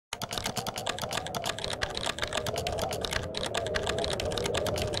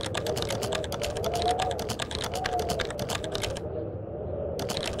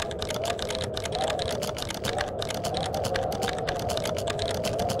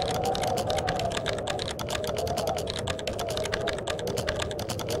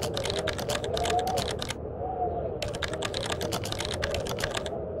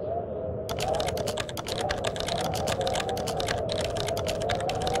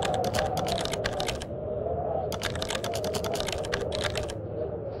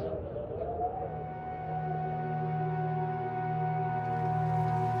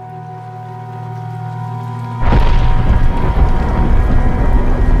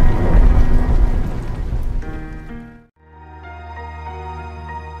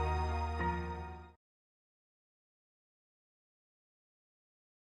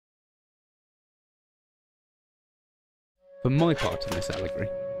For my part in this allegory,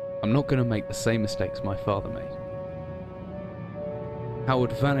 I'm not going to make the same mistakes my father made.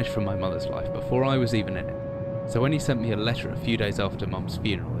 Howard vanished from my mother's life before I was even in it, so when he sent me a letter a few days after Mum's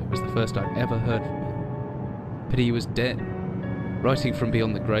funeral, it was the first I'd ever heard from him. But he was dead. Writing from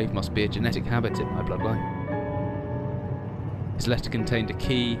beyond the grave must be a genetic habit in my bloodline. His letter contained a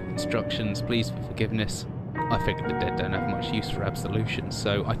key, instructions, pleas for forgiveness. I figured the dead don't have much use for absolution,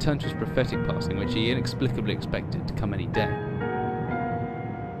 so I turned to his prophetic passing, which he inexplicably expected to come any day.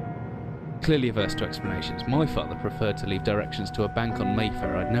 Clearly averse to explanations, my father preferred to leave directions to a bank on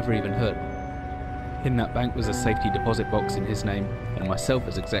Mayfair I'd never even heard of. In that bank was a safety deposit box in his name, and myself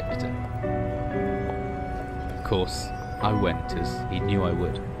as executor. Of course, I went as he knew I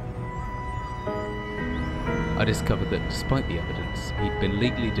would. I discovered that despite the evidence, he'd been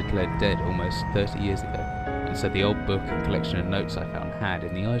legally declared dead almost 30 years ago, and so the old book and collection of notes I found had,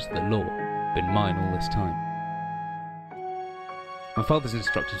 in the eyes of the law, been mine all this time. My father's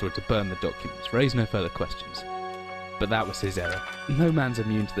instructions were to burn the documents, raise no further questions. But that was his error. No man's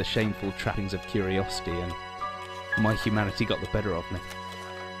immune to the shameful trappings of curiosity, and my humanity got the better of me.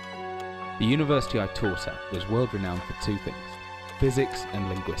 The university I taught at was world renowned for two things: physics and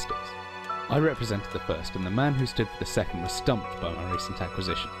linguistics. I represented the first, and the man who stood for the second was stumped by my recent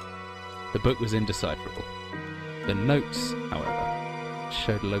acquisition. The book was indecipherable. The notes, however,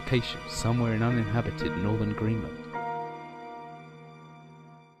 showed a location somewhere in uninhabited northern Greenland.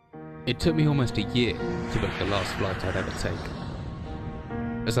 It took me almost a year to book the last flight I'd ever taken.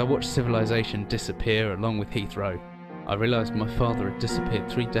 As I watched civilization disappear along with Heathrow, I realised my father had disappeared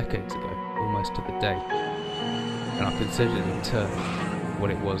 3 decades ago, almost to the day, and I considered in turn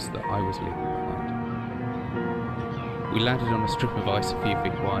what it was that I was leaving behind. We landed on a strip of ice a few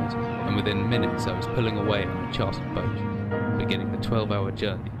feet wide, and within minutes I was pulling away on a chartered boat, beginning the 12-hour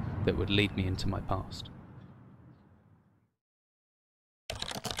journey that would lead me into my past.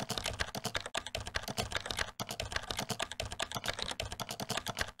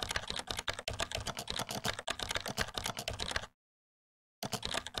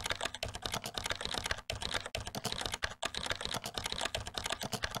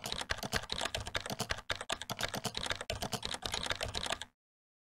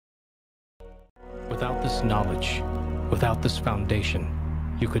 Without this knowledge, without this foundation,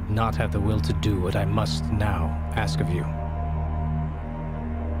 you could not have the will to do what I must now ask of you.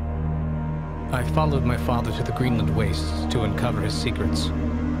 I followed my father to the Greenland wastes to uncover his secrets.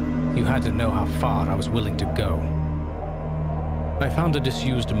 You had to know how far I was willing to go. I found a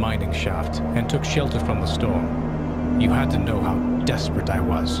disused mining shaft and took shelter from the storm. You had to know how desperate I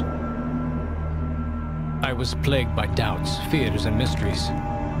was. I was plagued by doubts, fears, and mysteries,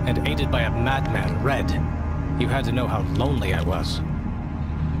 and aided by a madman, Red. You had to know how lonely I was.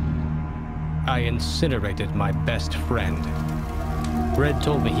 I incinerated my best friend. Red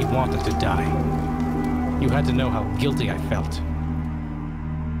told me he wanted to die. You had to know how guilty I felt.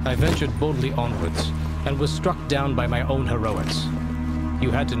 I ventured boldly onwards, and was struck down by my own heroics. You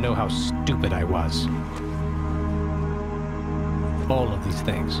had to know how stupid I was. All of these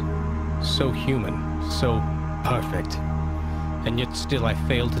things, so human, so perfect. And yet still I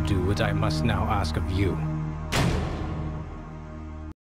fail to do what I must now ask of you.